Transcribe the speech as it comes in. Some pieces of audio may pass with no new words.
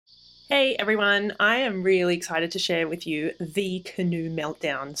Hey everyone, I am really excited to share with you the canoe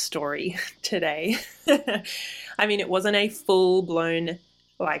meltdown story today. It wasn't a full blown,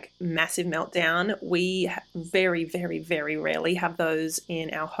 massive meltdown. We very, very, very rarely have those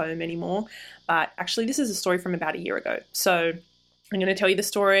in our home anymore. But actually, this is a story from about a year ago. So I'm going to tell you the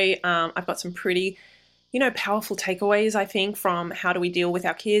story. I've got some pretty powerful takeaways, I think, from how do we deal with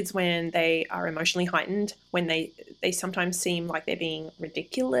our kids when they are emotionally heightened, when they sometimes seem like they're being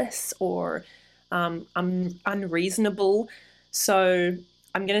ridiculous or unreasonable. So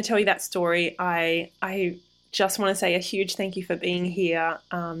I'm going to tell you that story. I just want to say a huge thank you for being here.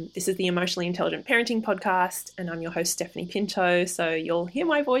 This is the Emotionally Intelligent Parenting Podcast, and I'm your host, Stephanie Pinto. So you'll hear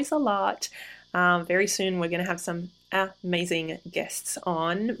my voice a lot. Very soon, we're going to have some amazing guests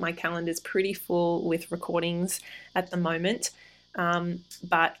on. My calendar's pretty full with recordings at the moment,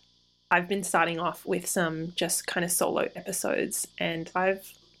 but I've been starting off with some just kind of solo episodes, and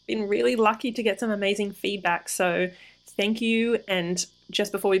I've been really lucky to get some amazing feedback. So thank you. And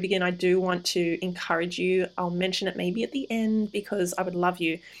just before we begin, I do want to encourage you. I'll mention it maybe at the end because I would love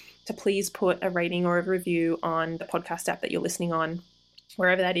you to please put a rating or a review on the podcast app that you're listening on,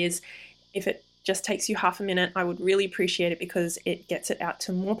 wherever that is. If it just takes you half a minute, I would really appreciate it because it gets it out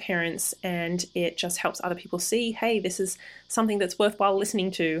to more parents and it just helps other people see, hey, this is something that's worthwhile listening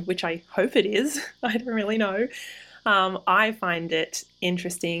to, which I hope it is. I don't really know. I find it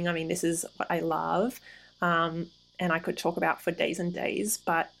interesting. This is what I love. And I could talk about for days and days,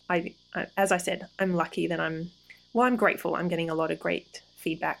 but as I said, I'm lucky that I'm grateful. I'm getting a lot of great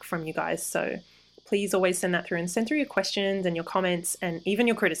feedback from you guys. So please always send that through and send through your questions and your comments and even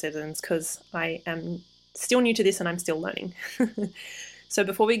your criticisms because I am still new to this and I'm still learning. So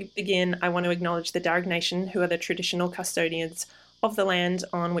before we begin, I want to acknowledge the Darug Nation, who are the traditional custodians of the land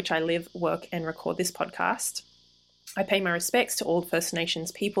on which I live, work, and record this podcast. I pay my respects to all First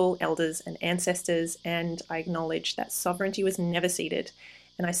Nations people, elders, and ancestors, and I acknowledge that sovereignty was never ceded,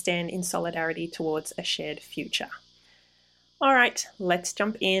 and I stand in solidarity towards a shared future. All right, let's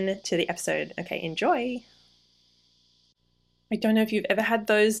jump in to the episode. Okay, enjoy. I don't know if you've ever had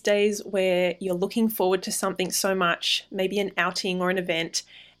those days where you're looking forward to something so much, maybe an outing or an event,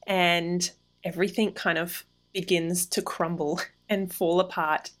 and everything kind of begins to crumble and fall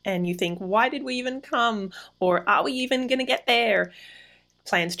apart. And you think, why did we even come? Or are we even going to get there?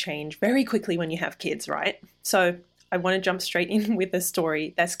 Plans change very quickly when you have kids, right? So I want to jump straight in with a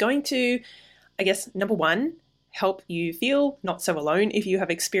story that's going to, I guess, number one, help you feel not so alone if you have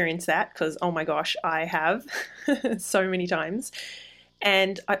experienced that, because oh my gosh, I have so many times.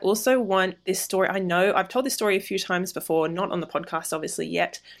 And I also want this story, I know I've told this story a few times before, not on the podcast obviously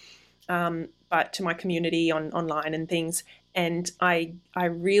yet, but to my community online and things. And I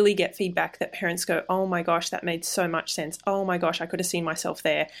really get feedback that parents go, oh my gosh, that made so much sense. Oh my gosh, I could have seen myself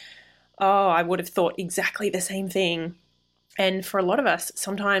there. Oh, I would have thought exactly the same thing. And for a lot of us,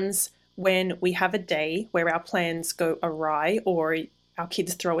 sometimes when we have a day where our plans go awry or our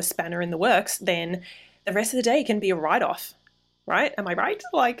kids throw a spanner in the works, then the rest of the day can be a write-off, right? Am I right?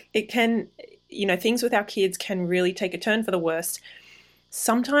 It can, things with our kids can really take a turn for the worst.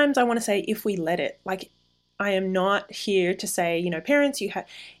 Sometimes I want to say if we let it, I am not here to say, parents,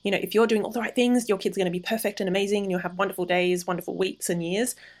 if you're doing all the right things, your kid's going to be perfect and amazing and you'll have wonderful days, wonderful weeks and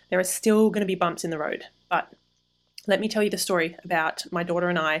years. There are still going to be bumps in the road. But let me tell you the story about my daughter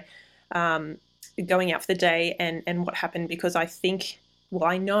and I going out for the day and what happened, because I think,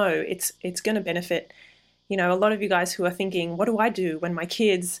 I know it's going to benefit, a lot of you guys who are thinking, what do I do when my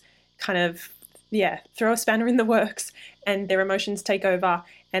kids kind of, throw a spanner in the works and their emotions take over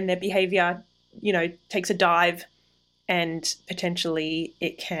and their behavior, takes a dive, and potentially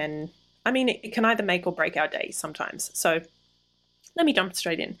it can either make or break our day sometimes. So let me jump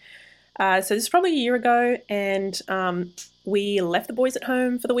straight in. So this is probably a year ago, and we left the boys at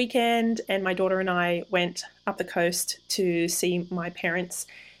home for the weekend, and my daughter and I went up the coast to see my parents,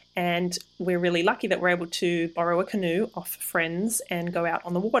 and we're really lucky that we're able to borrow a canoe off friends and go out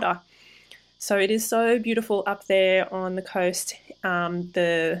on the water. So it is so beautiful up there on the coast.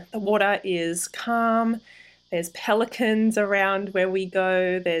 The water is calm. There's pelicans around where we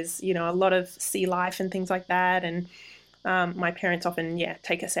go. There's, a lot of sea life and things like that. And my parents often,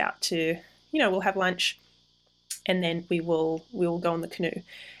 take us out to, we'll have lunch and then we will go on the canoe.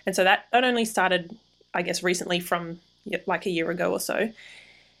 And so that only started, I guess, recently from like a year ago or so.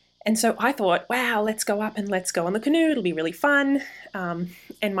 And so I thought, wow, let's go up and let's go on the canoe. It'll be really fun.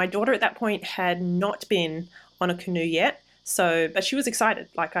 And my daughter at that point had not been on a canoe yet. But she was excited,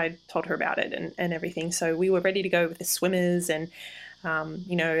 like I told her about it and everything. So we were ready to go with the swimmers and,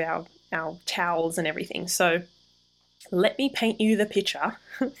 our towels and everything. So let me paint you the picture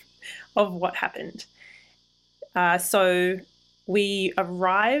of what happened. So we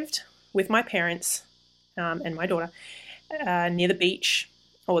arrived with my parents and my daughter near the beach,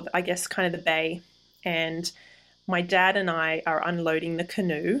 or I guess kind of the bay, and my dad and I are unloading the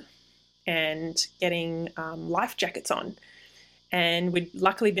canoe and getting life jackets on. And we'd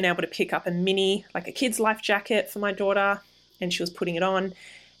luckily been able to pick up like a kid's life jacket for my daughter, and she was putting it on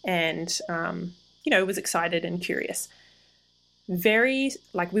and, was excited and curious.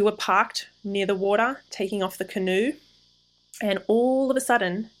 We were parked near the water, taking off the canoe, and all of a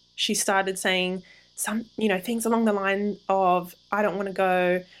sudden she started saying some, things along the line of, I don't want to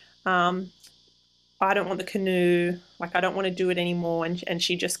go, I don't want the canoe, like I don't want to do it anymore. And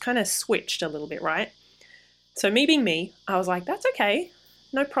she just kind of switched a little bit, right? So me being me, I was like, that's okay.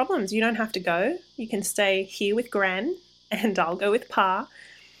 No problems. You don't have to go. You can stay here with Gran and I'll go with Pa.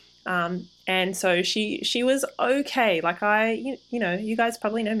 And so she was okay. Like you guys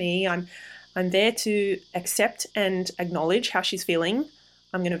probably know me. I'm there to accept and acknowledge how she's feeling.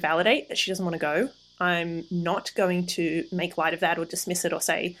 I'm going to validate that she doesn't want to go. I'm not going to make light of that or dismiss it or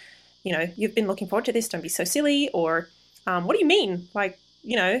say, you've been looking forward to this, don't be so silly, or what do you mean? Like,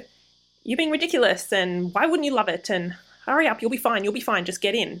 you're being ridiculous and why wouldn't you love it? And hurry up, you'll be fine, just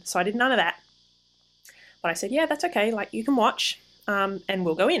get in. So I did none of that. But I said, yeah, that's okay, like you can watch and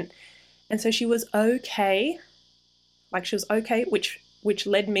we'll go in. And so she was okay, which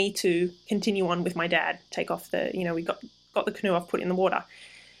led me to continue on with my dad, take off we got the canoe off, put it in the water.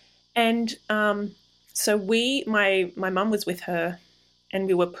 And so my mum was with her and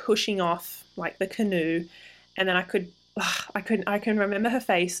we were pushing off like the canoe, and then I can remember her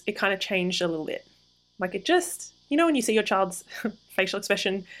face. It kind of changed a little bit. Like it just, when you see your child's facial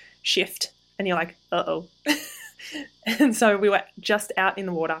expression shift and you're like, uh-oh. And so we were just out in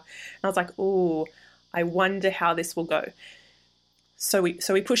the water and I was like, oh, I wonder how this will go. So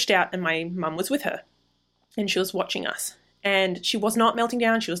we pushed out and my mum was with her and she was watching us. And she was not melting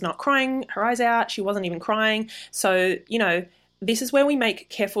down. She was not crying her eyes out. She wasn't even crying. So, this is where we make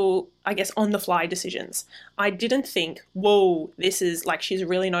careful, I guess, on the fly decisions. I didn't think, whoa, this is like, she's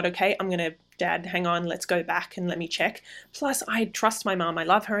really not okay. Dad, hang on, let's go back and let me check. Plus, I trust my mum. I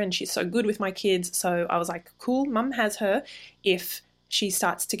love her and she's so good with my kids. So I was like, cool, mum has her if she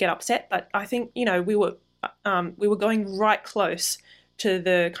starts to get upset. But I think, we were going right close to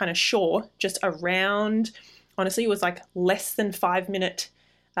the kind of shore, just around. Honestly, it was like less than 5-minute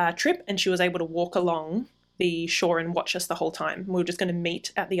trip, and she was able to walk along the shore and watch us the whole time. We were just going to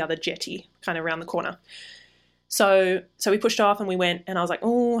meet at the other jetty, kind of around the corner. So we pushed off and we went, and I was like,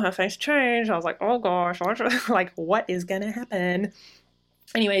 oh, her face changed. I was like, oh gosh, like what is going to happen?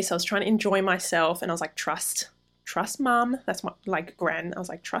 Anyway, so I was trying to enjoy myself, and I was like, trust mum. That's like Gran. I was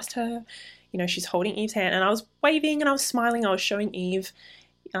like, trust her. She's holding Eve's hand, and I was waving and I was smiling. I was showing Eve,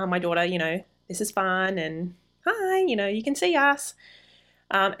 my daughter, this is fun and hi, you can see us.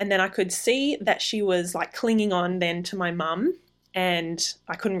 And then I could see that she was like clinging on then to my mum, and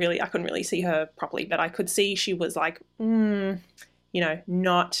I couldn't really see her properly, but I could see she was like, she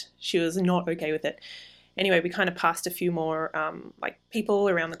was not okay with it. Anyway, we kind of passed a few more like people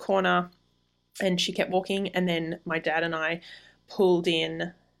around the corner, and she kept walking, and then my dad and I pulled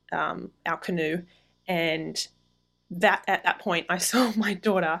in our canoe, and at that point I saw my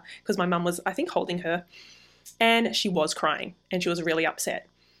daughter, because my mum was, I think, holding her, and she was crying and she was really upset.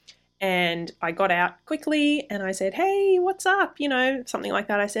 And I got out quickly and I said, hey, what's up? Something like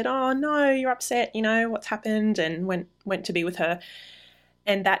that. I said, oh no, you're upset, what's happened, and went to be with her.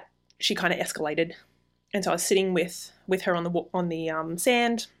 And that, she kind of escalated. And so I was sitting with her on the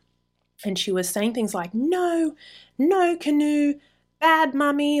sand, and she was saying things like, no canoe, bad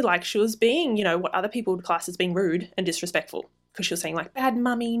mummy. Like she was being, what other people would class as being rude and disrespectful. Because she was saying like, bad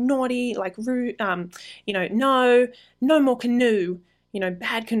mummy, naughty, like rude, no more canoe,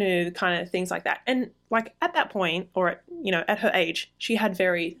 bad canoe, kind of things like that. And like at that point, or at her age, she had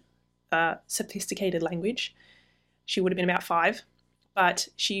very sophisticated language. She would have been about 5, but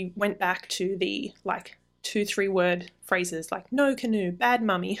she went back to the like 2-3 word phrases like no canoe, bad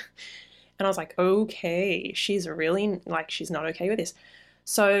mummy. And I was like, okay, she's really she's not okay with this.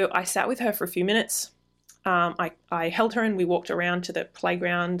 So I sat with her for a few minutes. I held her and we walked around to the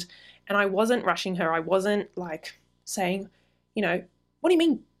playground, and I wasn't rushing her. I wasn't like saying, what do you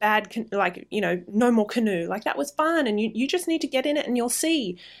mean bad, no more canoe? Like that was fun and you just need to get in it and you'll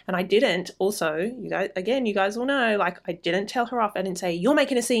see. And I didn't also, you guys will know, like I didn't tell her off. I didn't say, you're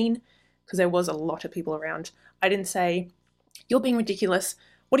making a scene, because there was a lot of people around. I didn't say, you're being ridiculous.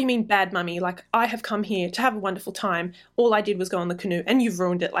 What do you mean bad mummy? Like I have come here to have a wonderful time. All I did was go on the canoe and you've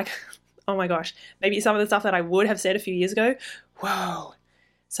ruined it. Like oh my gosh, maybe some of the stuff that I would have said a few years ago, whoa.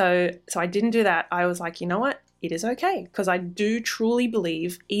 So I didn't do that. I was like, you know what? It is okay, because I do truly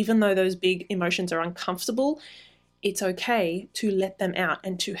believe, even though those big emotions are uncomfortable, it's okay to let them out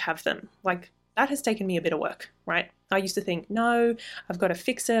and to have them. Like, that has taken me a bit of work, right? I used to think, no, I've got to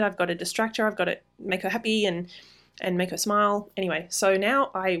fix it. I've got to distract her. I've got to make her happy and make her smile. Anyway, so now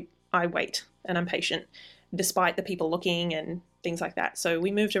I wait and I'm patient, despite the people looking and things like that. So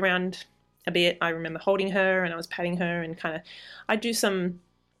we moved around a bit. I remember holding her and I was patting her and kind of, I do some,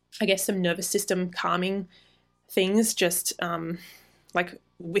 I guess, some nervous system calming things, just like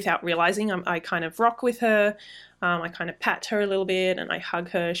without realizing. I kind of rock with her. I kind of pat her a little bit and I hug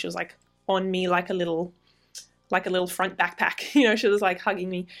her. She was like on me like a little front backpack, you know, she was like hugging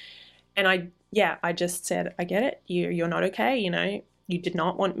me. And I just said, I get it. You're not okay. You know, you did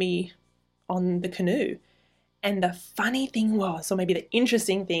not want me on the canoe. And the funny thing was, or maybe the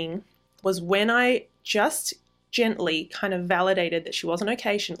interesting thing was, when I just gently kind of validated that she wasn't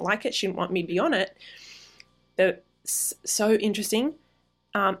okay, she didn't like it, she didn't want me to be on it. So interesting.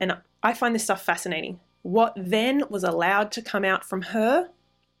 And I find this stuff fascinating. What then was allowed to come out from her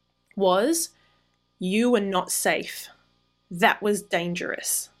was, you were not safe. That was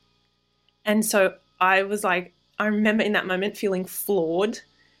dangerous. And so I was like, I remember in that moment feeling flawed,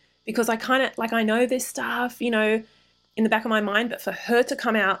 because I kind of, like, I know this stuff, you know, in the back of my mind, but for her to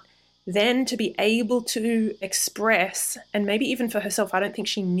come out, then to be able to express, and maybe even for herself, I don't think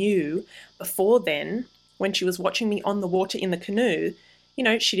she knew before then, when she was watching me on the water in the canoe, you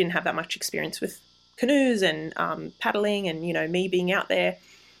know, she didn't have that much experience with canoes and paddling and, you know, me being out there.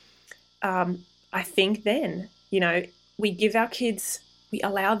 I think then, you know, we give our kids, we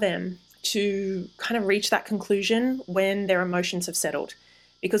allow them to kind of reach that conclusion when their emotions have settled.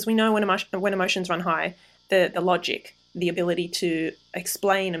 Because we know when emotions run high, the logic, the ability to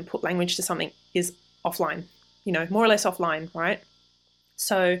explain and put language to something is offline, you know, more or less offline, right?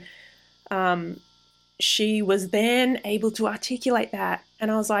 So she was then able to articulate that. And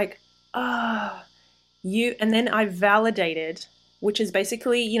I was like, and then I validated, which is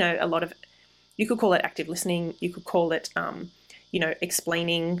basically, you know, a lot of, you could call it active listening. You could call it, you know,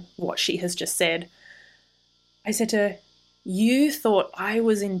 explaining what she has just said. I said to her, you thought I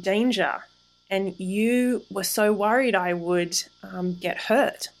was in danger and you were so worried I would get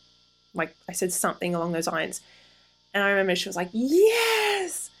hurt. Like, I said something along those lines. And I remember she was like,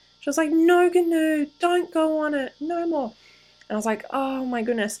 yes. She was like, no canoe, don't go on it, no more. And I was like, oh my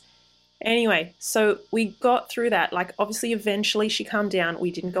goodness. Anyway, so we got through that. Like, obviously, eventually she calmed down.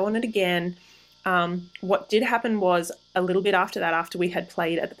 We didn't go on it again. What did happen was, a little bit after that, after we had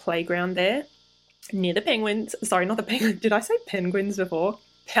played at the playground there, near the penguins, sorry, not the penguins, did I say penguins before?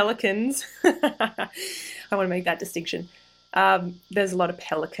 Pelicans. I want to make that distinction. There's a lot of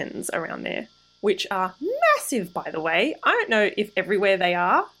pelicans around there, which are massive, by the way. I don't know if everywhere they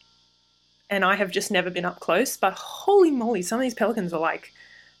are, and I have just never been up close, but holy moly, some of these pelicans are like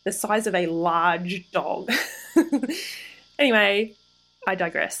the size of a large dog. Anyway, I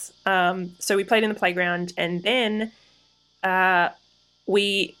digress. So we played in the playground, and then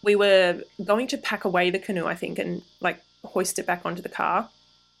we were going to pack away the canoe, I think, and like hoist it back onto the car.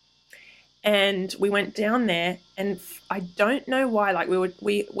 And we went down there, and I don't know why, like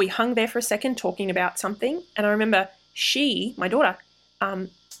we hung there for a second talking about something. And I remember my daughter,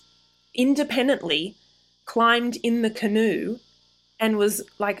 independently climbed in the canoe and was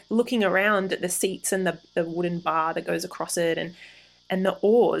like looking around at the seats and the wooden bar that goes across it and the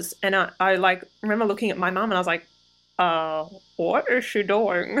oars. And I like remember looking at my mum and I was like, what is she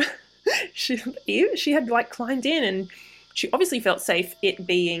doing? She had like climbed in, and she obviously felt safe it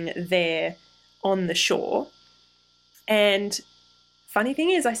being there on the shore. And funny thing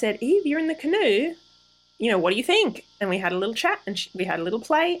is, I said, Eve, you're in the canoe, you know, what do you think? And we had a little chat, and we had a little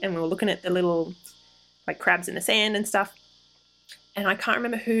play, and we were looking at the little like crabs in the sand and stuff. And I can't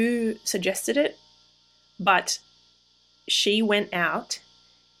remember who suggested it, but she went out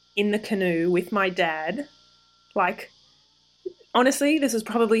in the canoe with my dad. Like, honestly, this was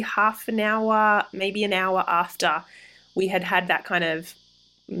probably half an hour, maybe an hour after we had that kind of,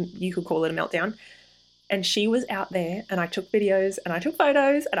 you could call it a meltdown. And she was out there, and I took videos and I took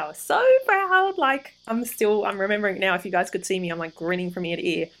photos, and I was so proud. Like, I'm remembering now. If you guys could see me, I'm like grinning from ear to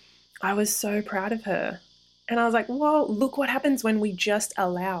ear. I was so proud of her. And I was like, whoa, look what happens when we just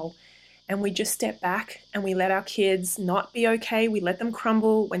allow and we just step back and we let our kids not be okay. We let them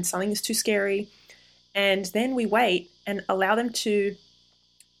crumble when something is too scary. And then we wait and allow them to,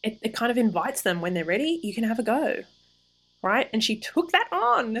 it kind of invites them when they're ready, you can have a go, right? And she took that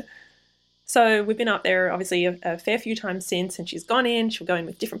on. So we've been up there obviously a fair few times since, and she's gone in. She'll go in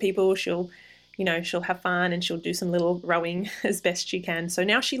with different people. She'll have fun and she'll do some little rowing as best she can. So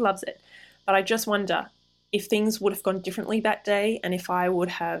now she loves it. But I just wonder if things would have gone differently that day, and if I would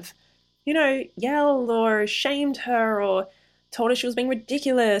have, yelled or shamed her or told her she was being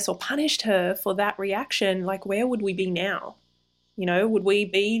ridiculous or punished her for that reaction, like where would we be now? Would we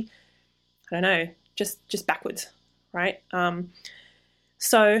be, I don't know, just backwards, right?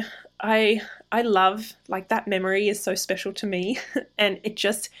 So I love, like, that memory is so special to me. And it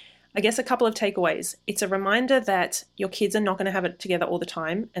just, I guess, a couple of takeaways. It's a reminder that your kids are not going to have it together all the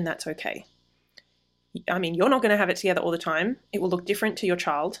time, and that's okay. I mean, you're not going to have it together all the time. It will look different to your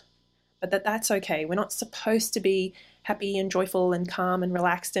child, but that's okay. We're not supposed to be happy and joyful and calm and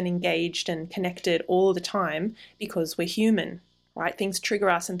relaxed and engaged and connected all the time, because we're human, right? Things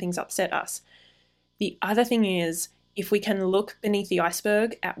trigger us and things upset us. The other thing is, if we can look beneath the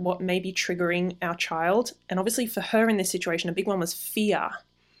iceberg at what may be triggering our child, and obviously for her in this situation, a big one was fear.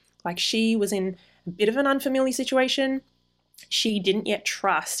 Like, she was in a bit of an unfamiliar situation. She didn't yet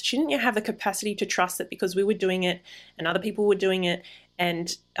trust. She didn't yet have the capacity to trust that because we were doing it and other people were doing it,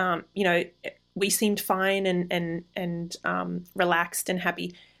 and we seemed fine and relaxed and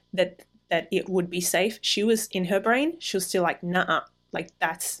happy, that it would be safe. She was, in her brain, she was still like, nah, like,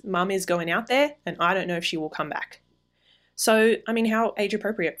 that's, mum is going out there and I don't know if she will come back. So, I mean, how age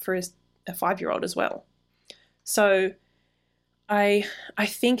appropriate for a 5-year-old as well. So I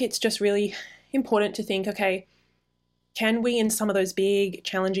think it's just really important to think, okay, can we, in some of those big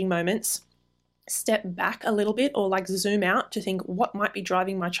challenging moments, step back a little bit, or like zoom out to think, what might be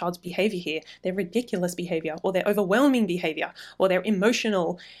driving my child's behavior here? Their ridiculous behavior, or their overwhelming behavior, or their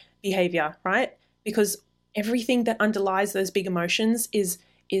emotional behavior, right? Because everything that underlies those big emotions is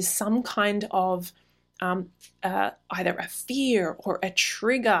some kind of either a fear or a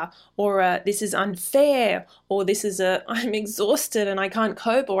trigger, or this is unfair, or this is I'm exhausted and I can't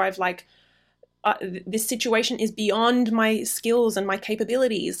cope, or I've this situation is beyond my skills and my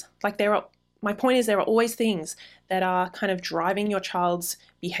capabilities. My point is, there are always things that are kind of driving your child's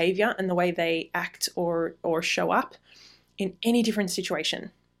behavior and the way they act or show up in any different situation.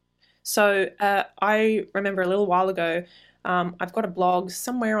 So I remember a little while ago, I've got a blog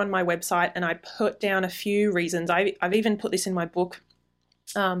somewhere on my website, and I put down a few reasons. I've even put this in my book,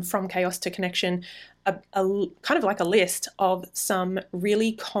 From Chaos to Connection, a kind of like a list of some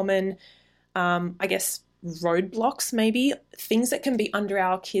really common, I guess, roadblocks, maybe, things that can be under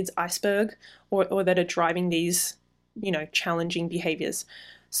our kids' iceberg, or that are driving these, challenging behaviors.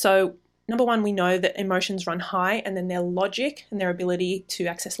 So number one, we know that emotions run high, and then their logic and their ability to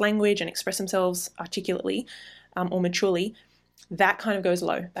access language and express themselves articulately or maturely, that kind of goes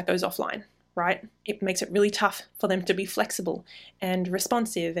low, that goes offline, right? It makes it really tough for them to be flexible and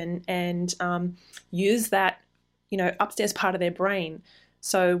responsive and use that, upstairs part of their brain.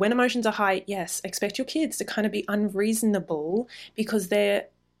 So when emotions are high, yes, expect your kids to kind of be unreasonable, because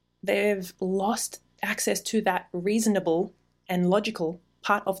they've lost access to that reasonable and logical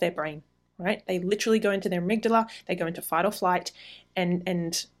part of their brain, right? They literally go into their amygdala, they go into fight or flight,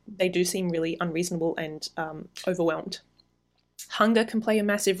 and they do seem really unreasonable and overwhelmed. Hunger can play a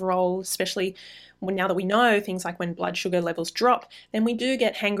massive role, especially now that we know things like when blood sugar levels drop, then we do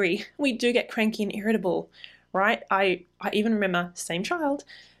get hangry, we do get cranky and irritable, right? I even remember, same child,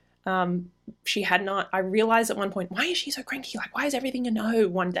 I realized at one point, why is she so cranky? Like, why is everything a no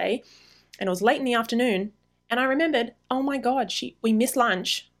one day? And it was late in the afternoon, and I remembered, oh my God, we missed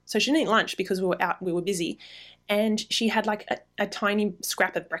lunch. So she didn't eat lunch because we were out, we were busy. And she had like a tiny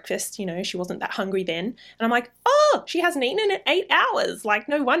scrap of breakfast, she wasn't that hungry then. And I'm like, oh, she hasn't eaten in 8 hours. Like,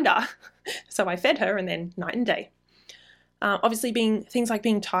 no wonder. So I fed her, and then night and day. Obviously, things like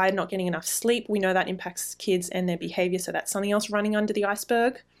being tired, not getting enough sleep, we know that impacts kids and their behavior. So that's something else running under the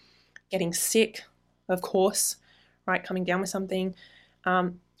iceberg. Getting sick, of course, right? Coming down with something.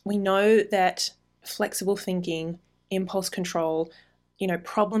 We know that flexible thinking, impulse control,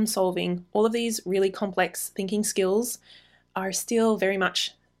 problem solving, all of these really complex thinking skills are still very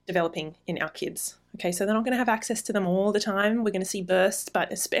much developing in our kids. Okay, so they're not going to have access to them all the time. We're going to see bursts,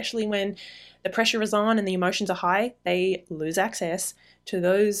 but especially when the pressure is on and the emotions are high, they lose access to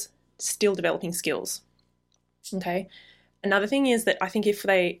those still developing skills. Okay, another thing is that I think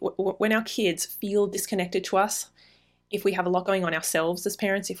when our kids feel disconnected to us, if we have a lot going on ourselves as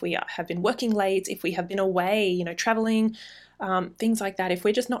parents, if we have been working late, if we have been away, traveling, things like that, if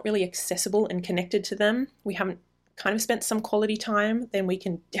we're just not really accessible and connected to them, we haven't kind of spent some quality time, then we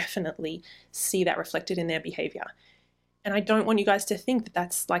can definitely see that reflected in their behavior. And I don't want you guys to think that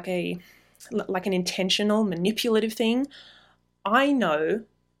that's like an intentional, manipulative thing. I know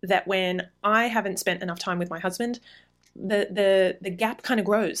that when I haven't spent enough time with my husband, the gap kind of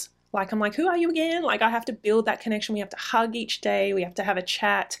grows. Like, I'm like, who are you again? Like, I have to build that connection. We have to hug each day. We have to have a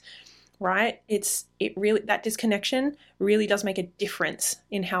chat, right? It really, that disconnection really does make a difference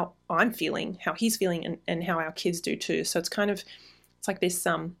in how I'm feeling, how he's feeling, and how our kids do too. So it's like this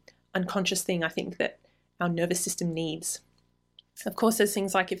unconscious thing, I think, that our nervous system needs. Of course, there's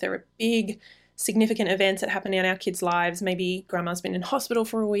things like if there are big, significant events that happen in our kids' lives, maybe grandma's been in hospital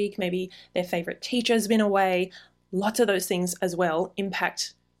for a week, maybe their favorite teacher's been away. Lots of those things as well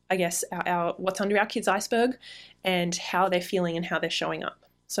impact, I guess, our what's under our kids' iceberg and how they're feeling and how they're showing up.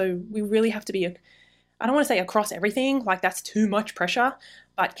 So we really have to be, I don't want to say across everything, like that's too much pressure,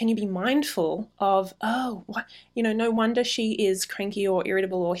 but can you be mindful of, oh, what, no wonder she is cranky or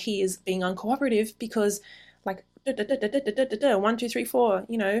irritable or he is being uncooperative because like, 1, 2, 3, 4,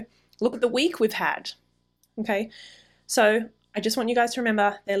 look at the week we've had. Okay. So I just want you guys to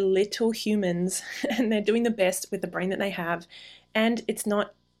remember they're little humans and they're doing the best with the brain that they have. And it's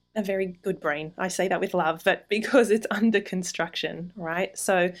not a very good brain. I say that with love, but because it's under construction, right?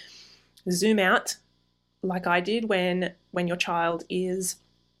 So zoom out like I did when your child is,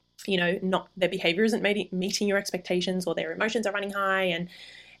 not, their behavior isn't meeting your expectations, or their emotions are running high,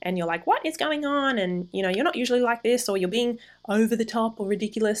 and you're like, what is going on? And, you're not usually like this, or you're being over the top or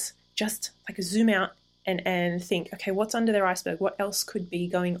ridiculous. Just like zoom out and think, okay, what's under their iceberg? What else could be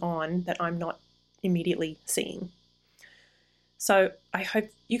going on that I'm not immediately seeing? So I hope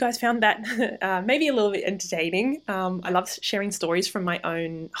you guys found that maybe a little bit entertaining. I love sharing stories from my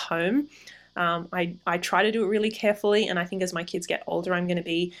own home. I try to do it really carefully, and I think as my kids get older, I'm going to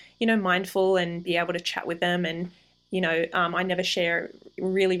be, mindful and be able to chat with them. And, I never share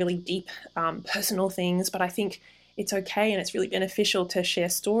really, really deep personal things, but I think it's okay and it's really beneficial to share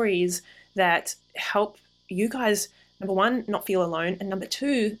stories that help you guys, number one, not feel alone, and number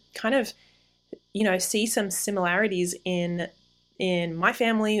two, kind of, see some similarities in my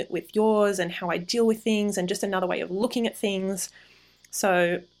family with yours and how I deal with things, and just another way of looking at things.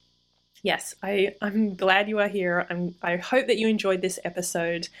 So yes, I'm glad you are here. I hope that you enjoyed this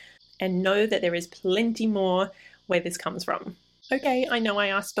episode, and know that there is plenty more where this comes from. Okay, I know I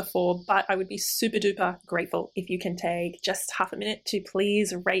asked before, but I would be super duper grateful if you can take just half a minute to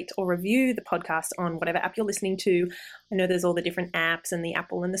please rate or review the podcast on whatever app you're listening to. I know there's all the different apps and the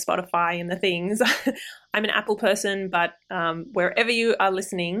Apple and the Spotify and the things. I'm an Apple person, but wherever you are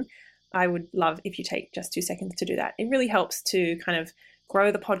listening, I would love if you take just 2 seconds to do that. It really helps to kind of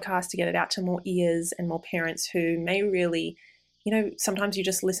grow the podcast, to get it out to more ears and more parents who may really, sometimes you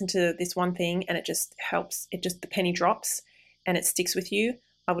just listen to this one thing and it just helps, the penny drops and it sticks with you.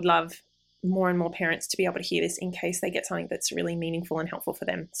 I would love more and more parents to be able to hear this in case they get something that's really meaningful and helpful for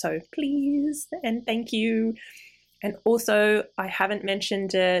them. So please and thank you. And also, I haven't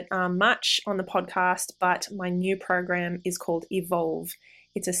mentioned it much on the podcast, but my new program is called Evolve.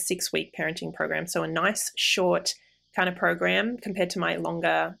 It's a 6-week parenting program. So a nice short kind of program compared to my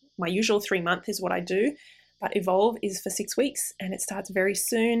usual 3-month is what I do. But Evolve is for 6 weeks and it starts very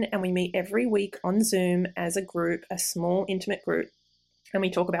soon. And we meet every week on Zoom as a group, a small, intimate group. And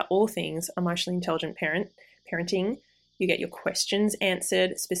we talk about all things emotionally intelligent parenting. You get your questions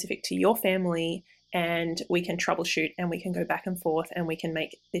answered specific to your family, and we can troubleshoot and we can go back and forth and we can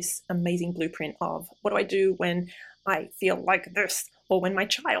make this amazing blueprint of what do I do when I feel like this or when my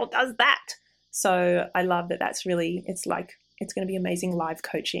child does that. So I love that that's really, it's going to be amazing live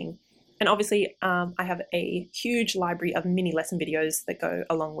coaching. And obviously, I have a huge library of mini lesson videos that go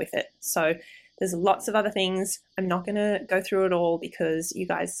along with it. So there's lots of other things. I'm not going to go through it all because you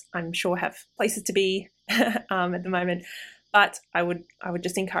guys, I'm sure, have places to be at the moment. But I would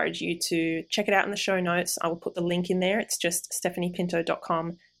just encourage you to check it out in the show notes. I will put the link in there. It's just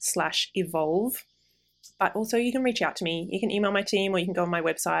stephaniepinto.com/evolve. But also you can reach out to me. You can email my team or you can go on my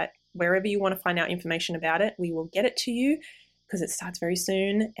website. Wherever you want to find out information about it, we will get it to you, because it starts very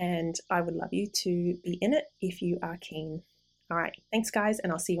soon and I would love you to be in it if you are keen. All right, thanks guys,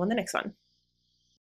 and I'll see you on the next one.